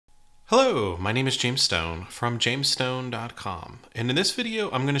Hello, my name is James Stone from jamesstone.com, and in this video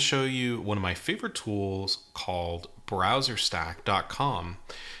I'm going to show you one of my favorite tools called BrowserStack.com.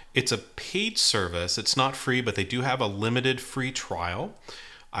 It's a paid service. It's not free, but they do have a limited free trial.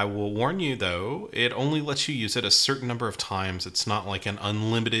 I will warn you though, it only lets you use it a certain number of times. It's not like an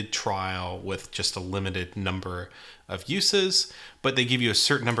unlimited trial with just a limited number of uses, but they give you a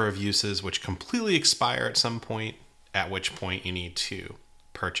certain number of uses which completely expire at some point, at which point you need to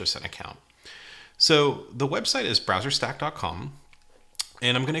purchase an account. So the website is BrowserStack.com,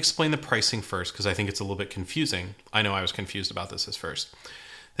 and I'm going to explain the pricing first because I think it's a little bit confusing. I know I was confused about this at first.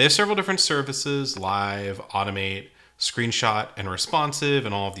 They have several different services: live, automate, screenshot, and responsive,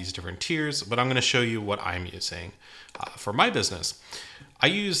 and all of these different tiers, but I'm going to show you what I'm using for my business. I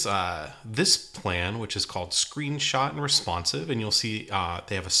use this plan, which is called Screenshot and Responsive, and you'll see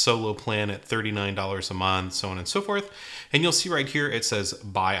they have a solo plan at $39 a month, so on and so forth. And you'll see right here it says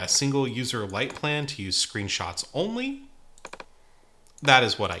buy a single user light plan to use screenshots only. That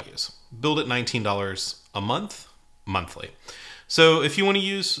is what I use. Billed at $19 a month, monthly. So if you want to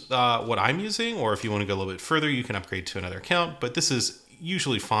use what I'm using, or if you want to go a little bit further, you can upgrade to another account, but this is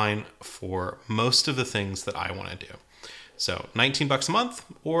usually fine for most of the things that I want to do. So 19 bucks a month,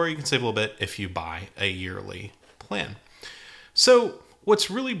 or you can save a little bit if you buy a yearly plan. So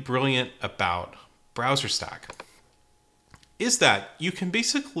what's really brilliant about BrowserStack is that you can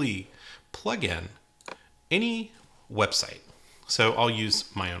basically plug in any website. So I'll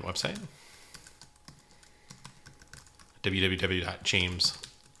use my own website,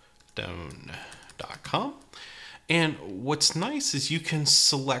 www.jamesstone.com. And what's nice is you can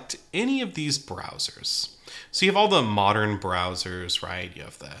select any of these browsers. So you have all the modern browsers, right? You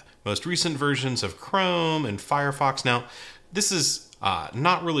have the most recent versions of Chrome and Firefox. Now, this is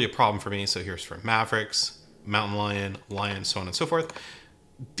not really a problem for me. So here's for Mavericks, Mountain Lion, Lion, so on and so forth.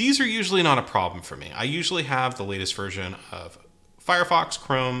 These are usually not a problem for me. I usually have the latest version of Firefox,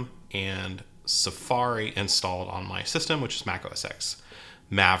 Chrome, and Safari installed on my system, which is Mac OS X,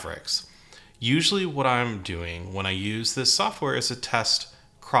 Mavericks. Usually what I'm doing when I use this software is to test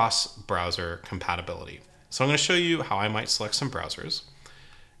cross-browser compatibility. So I'm going to show you how I might select some browsers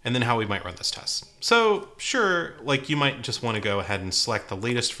and then how we might run this test. So sure, like you might just want to go ahead and select the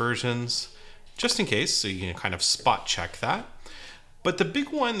latest versions just in case, so you can kind of spot check that. But the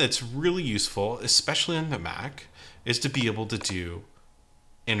big one that's really useful, especially on the Mac, is to be able to do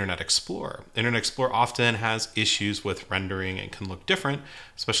Internet Explorer. Internet Explorer often has issues with rendering and can look different,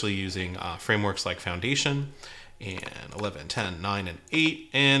 especially using frameworks like Foundation and 11, 10, 9, and 8.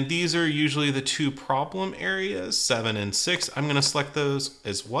 And these are usually the two problem areas, 7 and 6. I'm going to select those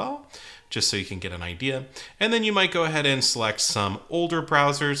as well, just so you can get an idea. And then you might go ahead and select some older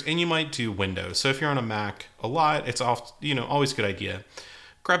browsers, and you might do Windows. So if you're on a Mac a lot, it's always a good idea.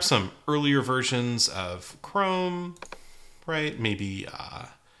 Grab some earlier versions of Chrome, right? Maybe,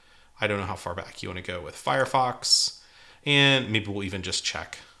 I don't know how far back you want to go with Firefox, and maybe we'll even just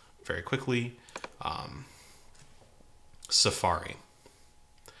check very quickly Safari.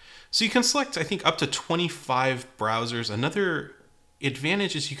 So you can select, I think, up to 25 browsers. Another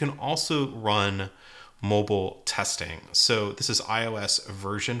advantage is you can also run mobile testing. So this is iOS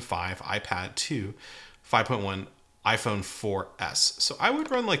version 5, iPad 2, 5.1, iPhone 4S. So I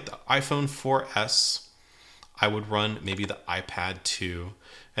would run like the iPhone 4S. I would run maybe the iPad 2,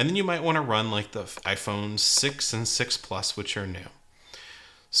 and then you might want to run like the iPhone 6 and 6 Plus, which are new.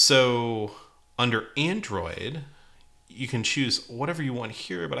 So under Android, you can choose whatever you want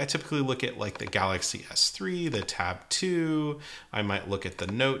here, but I typically look at like the Galaxy S3, the Tab 2. I might look at the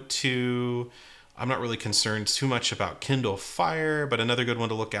Note 2. I'm not really concerned too much about Kindle Fire, but another good one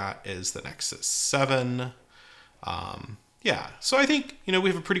to look at is the Nexus 7. Yeah, so I think, we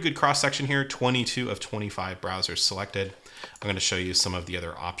have a pretty good cross-section here, 22 of 25 browsers selected. I'm going to show you some of the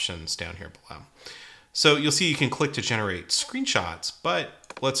other options down here below. So you'll see you can click to generate screenshots,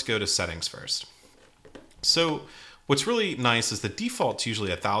 but let's go to settings first. So what's really nice is the default's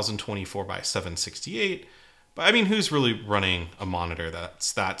usually 1024 by 768, but I mean, who's really running a monitor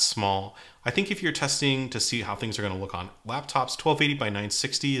that's that small? I think if you're testing to see how things are going to look on laptops, 1280 by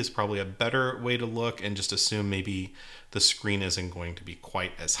 960 is probably a better way to look, and just assume maybe the screen isn't going to be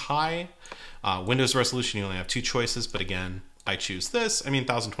quite as high. Windows resolution, you only have two choices, but again, I choose this. I mean,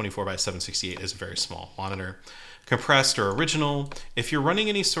 1024 by 768 is a very small monitor. Compressed or original. If you're running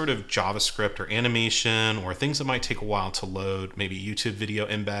any sort of JavaScript or animation or things that might take a while to load, maybe YouTube video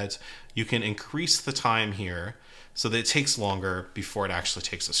embeds, you can increase the time here so that it takes longer before it actually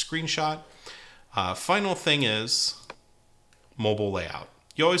takes a screenshot. Final thing is mobile layout.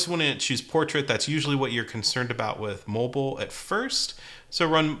 You always want to choose portrait. That's usually what you're concerned about with mobile at first, So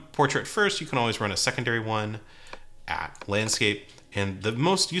run portrait first. You can always run a secondary one at landscape. And the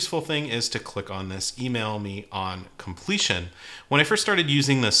most useful thing is to click on this email me on completion. When I first started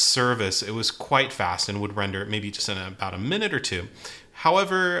using this service, it was quite fast and would render maybe just in about a minute or two.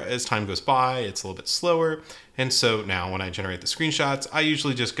 However, as time goes by, it's a little bit slower. And so now when I generate the screenshots, I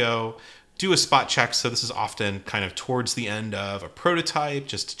usually just go do a spot check. So this is often kind of towards the end of a prototype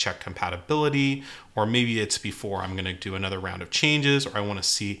just to check compatibility, or maybe it's before I'm going to do another round of changes, or I want to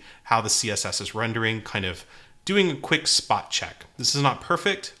see how the CSS is rendering, kind of doing a quick spot check. This is not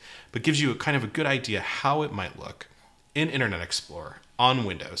perfect, but gives you a kind of a good idea how it might look in Internet Explorer, on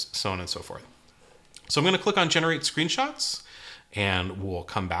Windows, so on and so forth. So I'm going to click on Generate Screenshots, and we'll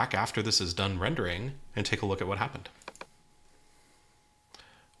come back after this is done rendering and take a look at what happened.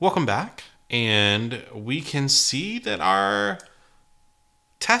 Welcome back, and we can see that our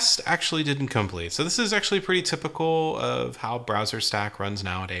test actually didn't complete. So this is actually pretty typical of how BrowserStack runs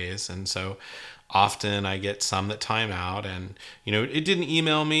nowadays, and so often I get some that time out, and it didn't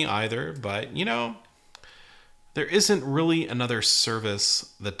email me either, but there isn't really another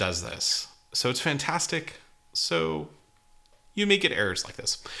service that does this. So it's fantastic. So you may get errors like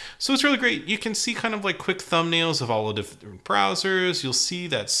this. So it's really great. You can see kind of like quick thumbnails of all the different browsers. You'll see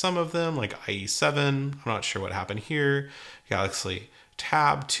that some of them, like IE7, I'm not sure what happened here, Galaxy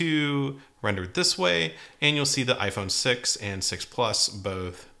Tab 2 rendered this way, and you'll see the iPhone 6 and 6 Plus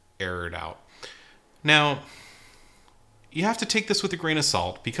both errored out. Now, you have to take this with a grain of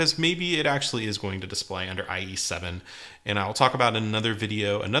salt because maybe it actually is going to display under IE7. And I'll talk about in another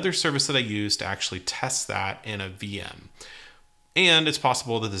video, another service that I use to actually test that in a VM. And it's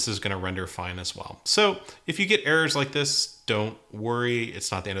possible that this is going to render fine as well. So if you get errors like this, don't worry.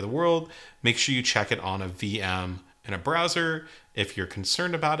 It's not the end of the world. Make sure you check it on a VM in a browser if you're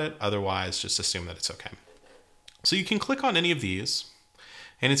concerned about it. Otherwise, just assume that it's okay. So you can click on any of these,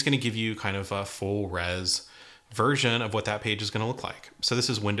 and it's going to give you kind of a full res version of what that page is going to look like. So this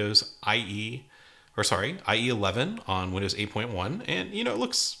is Windows IE11 on Windows 8.1, and it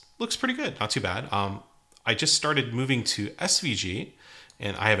looks pretty good, not too bad. I just started moving to SVG,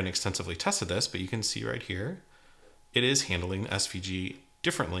 and I haven't extensively tested this, but you can see right here, it is handling SVG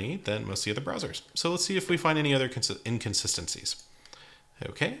differently than most of the other browsers. So let's see if we find any other inconsistencies.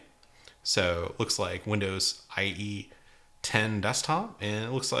 Okay, so it looks like Windows IE 10 desktop, and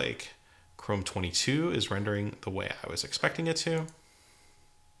it looks like Chrome 22 is rendering the way I was expecting it to.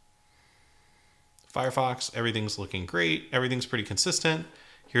 Firefox, everything's looking great. Everything's pretty consistent.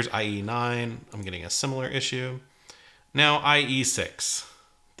 Here's IE9. I'm getting a similar issue. Now IE6.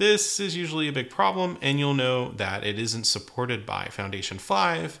 This is usually a big problem, and you'll know that it isn't supported by Foundation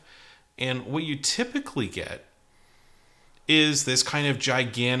 5. And what you typically get is this kind of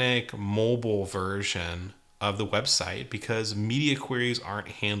gigantic mobile version of the website because media queries aren't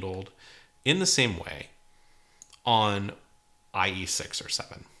handled in the same way on IE6 or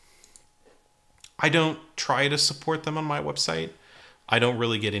 7. I don't try to support them on my website. I don't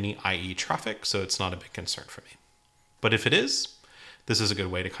really get any IE traffic, so it's not a big concern for me. But if it is, this is a good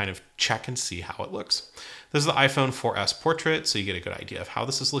way to kind of check and see how it looks. This is the iPhone 4S portrait, so you get a good idea of how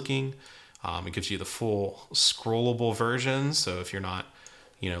this is looking. It gives you the full scrollable version, so if you're not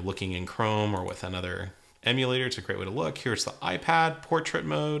looking in Chrome or with another emulator, it's a great way to look. Here's the iPad portrait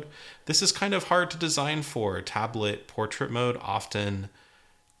mode. This is kind of hard to design for. Tablet portrait mode often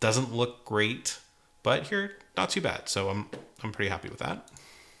doesn't look great, but here, not too bad. So I'm pretty happy with that.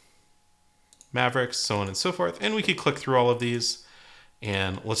 Mavericks, so on and so forth. And we could click through all of these,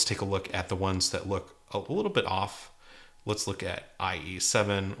 and let's take a look at the ones that look a little bit off. Let's look at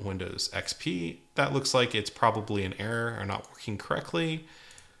IE7 Windows XP. That looks like it's probably an error or not working correctly.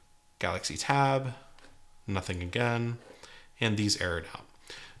 Galaxy Tab, nothing again, and these errored out.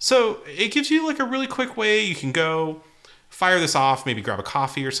 So it gives you like a really quick way. You can go fire this off, maybe grab a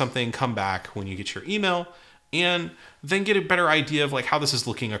coffee or something, come back when you get your email, and then get a better idea of like how this is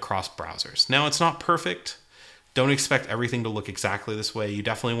looking across browsers. Now it's not perfect. Don't expect everything to look exactly this way. You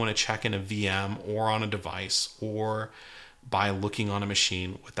definitely want to check in a VM or on a device or by looking on a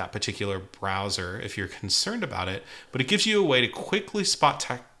machine with that particular browser if you're concerned about it. But it gives you a way to quickly spot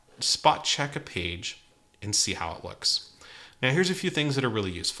check a page and see how it looks. Now here's a few things that are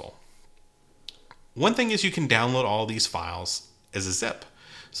really useful. One thing is you can download all these files as a zip.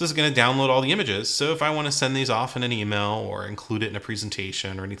 So this is going to download all the images. So if I want to send these off in an email or include it in a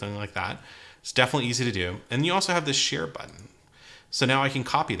presentation or anything like that, it's definitely easy to do. And you also have this share button. So now I can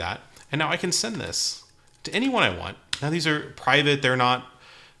copy that, and now I can send this to anyone I want. Now these are private. They're not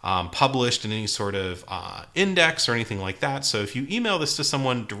published in any sort of index or anything like that. So if you email this to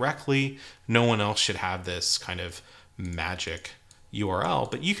someone directly, no one else should have this kind of magic URL,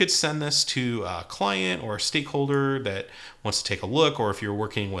 but you could send this to a client or a stakeholder that wants to take a look, or if you're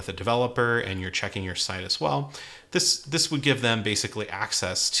working with a developer and you're checking your site as well, this would give them basically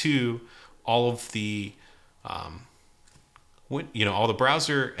access to all of the all the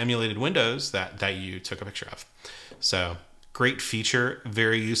browser emulated windows that you took a picture of. So great feature,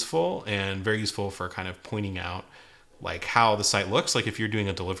 very useful, and very useful for kind of pointing out like how the site looks. Like if you're doing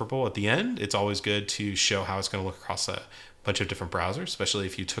a deliverable at the end, it's always good to show how it's going to look across a bunch of different browsers, especially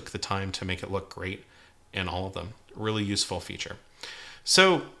if you took the time to make it look great in all of them. Really useful feature.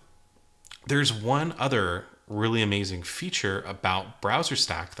 So there's one other really amazing feature about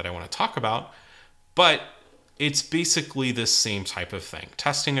BrowserStack that I want to talk about, but it's basically the same type of thing.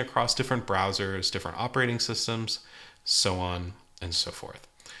 Testing across different browsers, different operating systems, so on and so forth.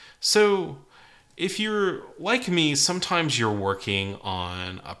 So if you're like me, sometimes you're working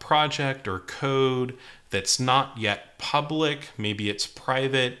on a project or code that's not yet public. Maybe it's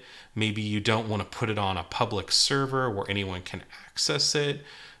private. Maybe you don't want to put it on a public server where anyone can access it.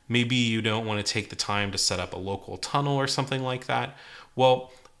 Maybe you don't want to take the time to set up a local tunnel or something like that.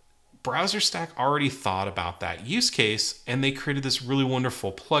 Well, BrowserStack already thought about that use case, and they created this really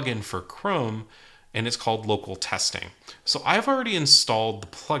wonderful plugin for Chrome, and it's called local testing. So I've already installed the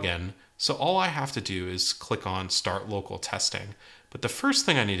plugin, so all I have to do is click on Start Local Testing. But the first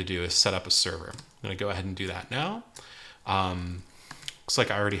thing I need to do is set up a server. I'm going to go ahead and do that now. Looks like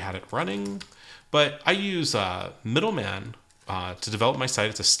I already had it running, but I use Middleman to develop my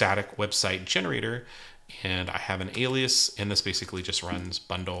site. It's a static website generator, and I have an alias, and this basically just runs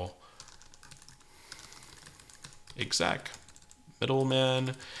bundle exec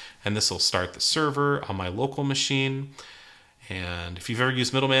middleman, and this will start the server on my local machine. And if you've ever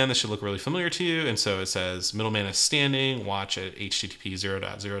used Middleman, this should look really familiar to you. And so it says Middleman is standing, watch at HTTP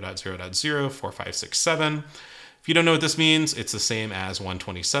 0.0.0.04567. If you don't know what this means, it's the same as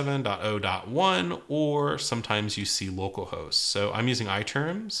 127.0.1, or sometimes you see localhost. So I'm using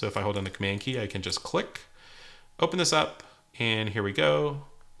iTerm. So if I hold down the command key, I can just click, open this up, and here we go,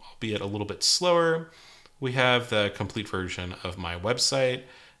 albeit a little bit slower. We have the complete version of my website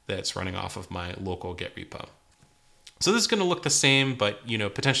that's running off of my local Git repo. So this is going to look the same, but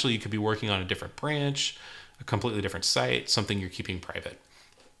potentially you could be working on a different branch, a completely different site, something you're keeping private.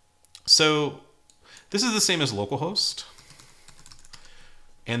 So this is the same as localhost,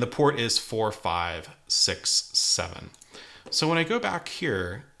 and the port is 4567. So when I go back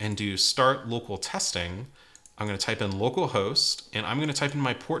here and do start local testing, I'm going to type in localhost, and I'm going to type in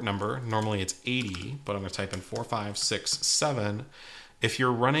my port number. Normally it's 80, but I'm going to type in 4567. If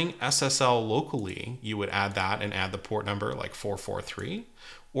you're running SSL locally, you would add that and add the port number like 443.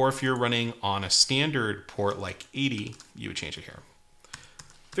 Or if you're running on a standard port like 80, you would change it here.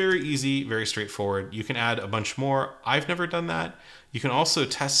 Very easy, very straightforward. You can add a bunch more. I've never done that. You can also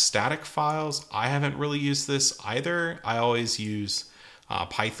test static files. I haven't really used this either. I always use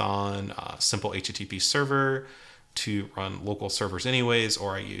Python, simple HTTP server to run local servers anyways,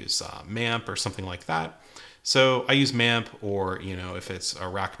 or I use MAMP or something like that. So I use MAMP, or if it's a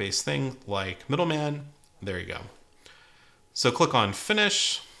rack-based thing like Middleman, there you go. So click on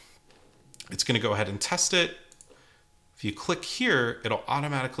Finish. It's going to go ahead and test it. If you click here, it'll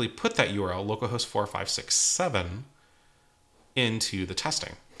automatically put that URL, localhost 4567, into the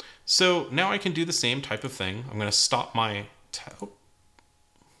testing. So now I can do the same type of thing. I'm going to stop my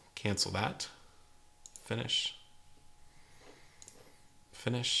cancel that. Finish.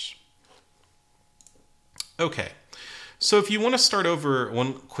 Finish. Okay. So if you want to start over,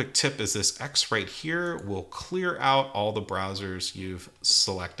 one quick tip is this X right here will clear out all the browsers you've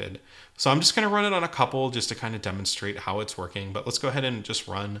selected. So I'm just going to run it on a couple just to kind of demonstrate how it's working. But let's go ahead and just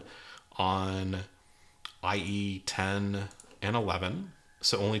run on IE 10 and 11.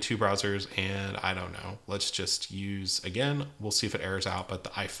 So only two browsers, and I don't know. Let's just use, again, we'll see if it errors out, but the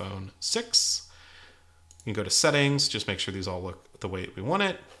iPhone 6. You can go to settings, just make sure these all look the way we want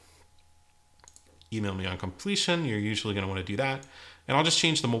it. Email me on completion. You're usually going to want to do that. And I'll just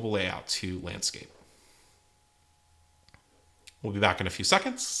change the mobile layout to landscape. We'll be back in a few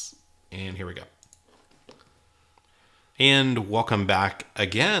seconds. And here we go. And welcome back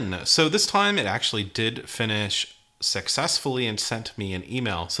again. So this time it actually did finish successfully and sent me an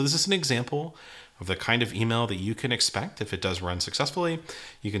email. So this is an example of the kind of email that you can expect if it does run successfully.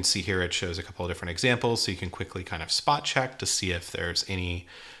 You can see here it shows a couple of different examples, so you can quickly kind of spot check to see if there's any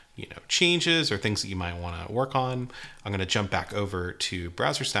changes or things that you might want to work on. I'm going to jump back over to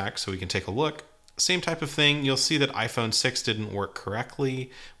BrowserStack so we can take a look. Same type of thing. You'll see that iPhone 6 didn't work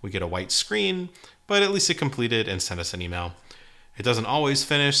correctly. We get a white screen, but at least it completed and sent us an email. It doesn't always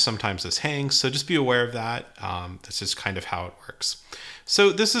finish. Sometimes this hangs. So just be aware of that. This is kind of how it works.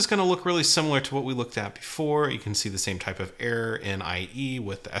 So this is going to look really similar to what we looked at before. You can see the same type of error in IE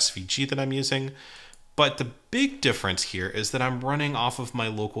with the SVG that I'm using. But the big difference here is that I'm running off of my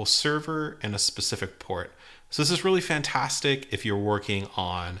local server and a specific port. So this is really fantastic if you're working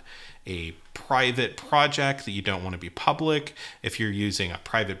on a private project that you don't want to be public, if you're using a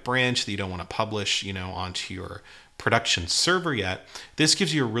private branch that you don't want to publish, onto your production server yet. This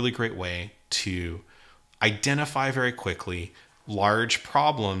gives you a really great way to identify very quickly large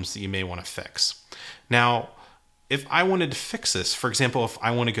problems that you may want to fix. Now, if I wanted to fix this, for example, if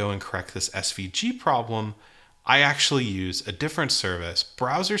I want to go and correct this SVG problem, I actually use a different service.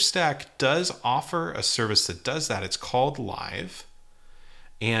 BrowserStack does offer a service that does that. It's called Live.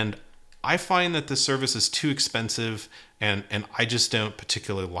 And I find that the service is too expensive and I just don't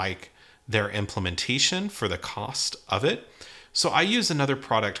particularly like their implementation for the cost of it. So I use another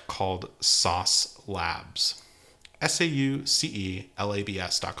product called Sauce Labs.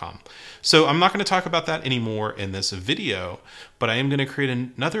 SAUCELABS.com. So I'm not going to talk about that anymore in this video, but I am going to create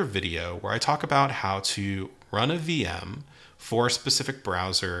another video where I talk about how to run a VM for a specific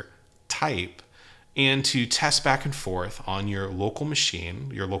browser type and to test back and forth on your local machine,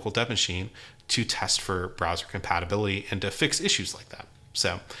 your local dev machine, to test for browser compatibility and to fix issues like that.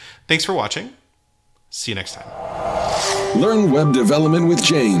 So thanks for watching. See you next time. Learn web development with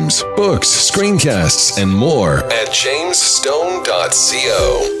James, books, screencasts, and more at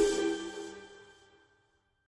jamesstone.co.